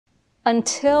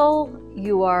Until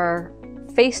you are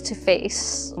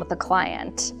face-to-face with a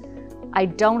client, I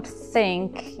don't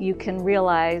think you can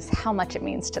realize how much it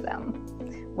means to them.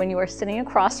 When you are sitting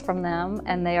across from them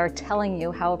and they are telling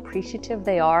you how appreciative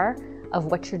they are of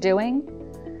what you're doing,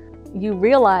 you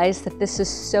realize that this is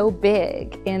so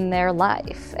big in their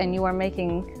life and you are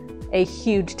making a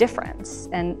huge difference.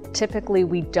 And typically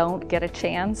we don't get a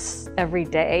chance every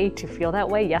day to feel that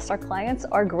way. Yes, our clients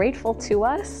are grateful to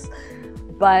us,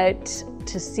 but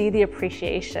to see the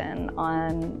appreciation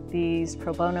on these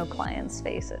pro bono clients'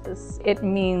 faces, it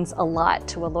means a lot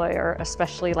to a lawyer,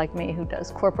 especially like me who does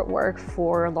corporate work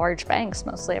for large banks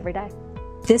mostly every day.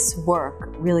 This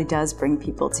work really does bring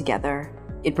people together.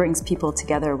 It brings people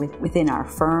together within our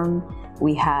firm.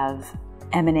 We have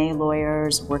M&A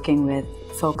lawyers working with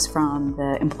folks from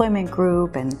the employment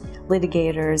group and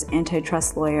litigators,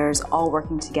 antitrust lawyers, all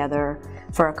working together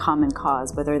for a common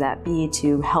cause, whether that be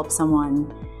to help someone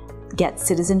get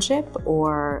citizenship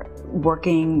or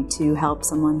working to help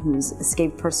someone who's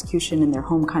escaped persecution in their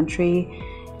home country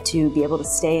to be able to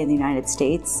stay in the United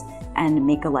States and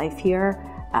make a life here.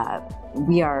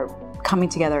 We are coming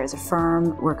together as a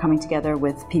firm. We're coming together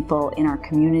with people in our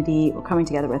community. We're coming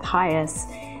together with HIAS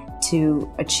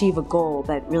to achieve a goal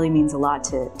that really means a lot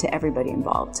to everybody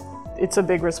involved. It's a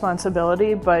big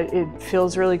responsibility, but it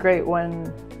feels really great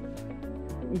when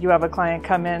you have a client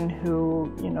come in who,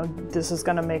 you know, this is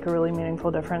going to make a really meaningful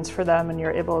difference for them and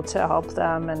you're able to help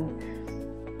them.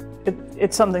 And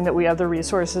it's something that we have the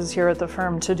resources here at the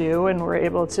firm to do, and we're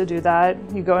able to do that.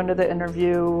 You go into the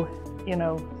interview, you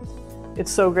know,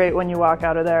 it's so great when you walk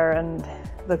out of there and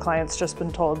the client's just been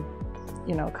told,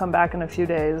 you know, come back in a few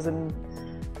days and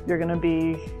you're going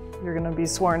to be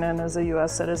sworn in as a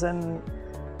U.S. citizen.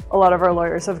 A lot of our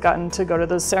lawyers have gotten to go to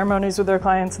those ceremonies with their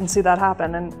clients and see that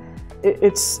happen, and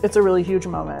it's a really huge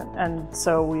moment, and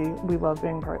so we love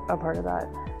being a part of that.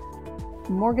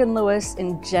 Morgan Lewis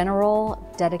in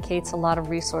general dedicates a lot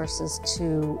of resources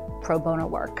to pro bono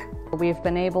work. We've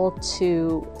been able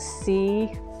to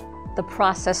see the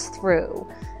process through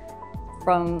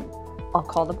from, I'll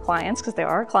call them clients because they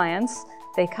are our clients.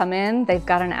 They come in, they've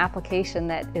got an application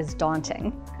that is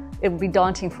daunting. It would be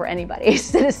daunting for anybody,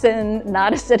 citizen,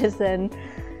 not a citizen.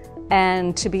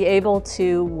 And to be able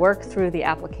to work through the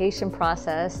application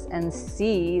process and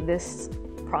see this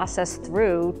process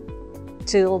through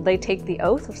till they take the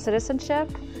oath of citizenship,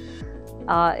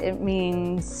 it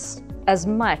means as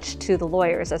much to the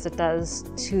lawyers as it does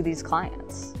to these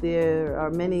clients. There are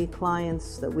many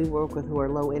clients that we work with who are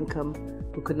low income,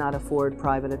 who could not afford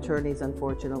private attorneys,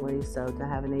 unfortunately, so to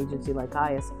have an agency like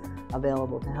HIAS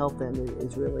available to help them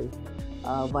is really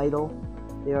vital.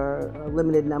 There are a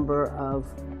limited number of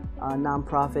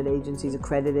nonprofit agencies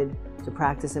accredited to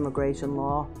practice immigration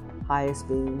law, HIAS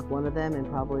being one of them and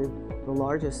probably the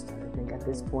largest, I think, at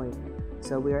this point.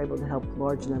 So we are able to help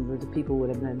large numbers of people who would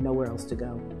have had nowhere else to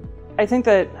go. I think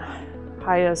that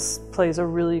HIAS plays a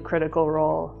really critical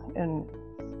role in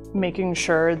making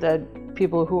sure that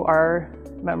people who are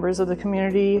members of the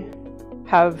community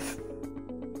have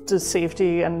the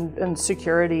safety and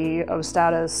security of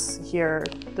status here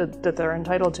that they're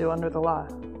entitled to under the law.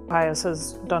 HIAS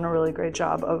has done a really great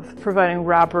job of providing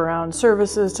wraparound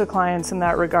services to clients in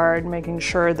that regard, making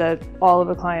sure that all of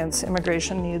the client's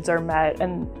immigration needs are met,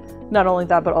 and not only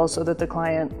that, but also that the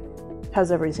client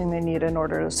has everything they need in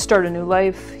order to start a new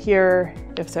life here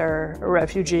if they're a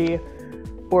refugee,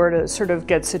 or to sort of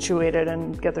get situated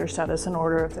and get their status in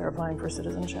order if they're applying for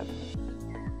citizenship.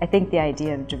 I think the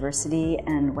idea of diversity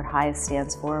and what HIAS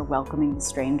stands for, welcoming the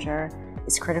stranger,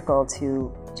 is critical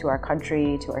to our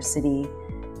country, to our city,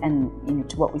 and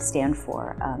to what we stand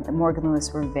for. At Morgan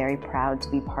Lewis, we're very proud to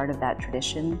be part of that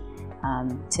tradition,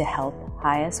 to help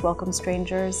HIAS welcome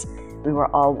strangers. We were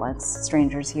all once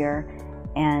strangers here,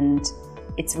 and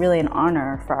it's really an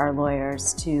honor for our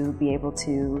lawyers to be able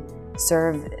to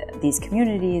serve these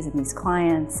communities and these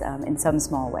clients in some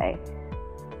small way.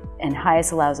 And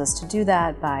HIAS allows us to do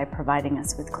that by providing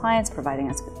us with clients, providing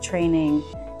us with training,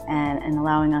 and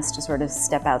allowing us to sort of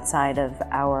step outside of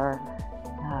our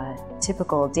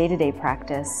typical day-to-day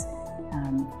practice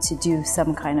to do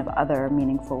some kind of other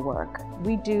meaningful work.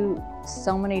 We do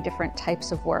so many different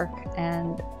types of work,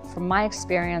 and from my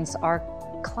experience, our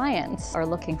clients are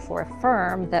looking for a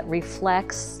firm that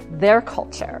reflects their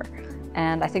culture.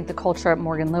 And I think the culture at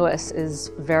Morgan Lewis is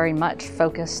very much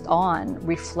focused on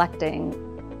reflecting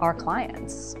our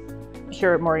clients.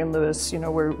 Here at Morgan Lewis,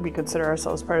 we consider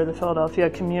ourselves part of the Philadelphia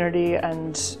community,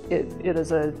 and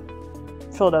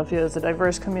Philadelphia is a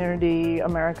diverse community,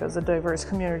 America is a diverse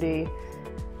community,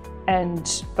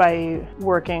 And by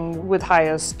working with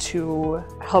HIAS to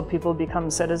help people become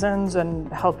citizens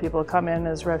and help people come in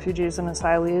as refugees and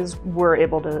asylees, we're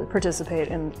able to participate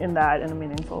in that in a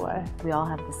meaningful way. We all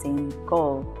have the same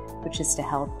goal, which is to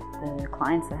help the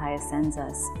clients that HIAS sends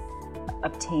us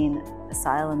obtain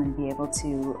asylum and be able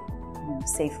to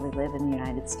safely live in the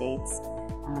United States.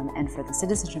 And for the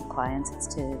citizenship clients, it's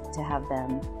to have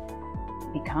them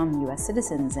become U.S.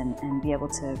 citizens and be able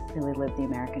to really live the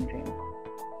American dream.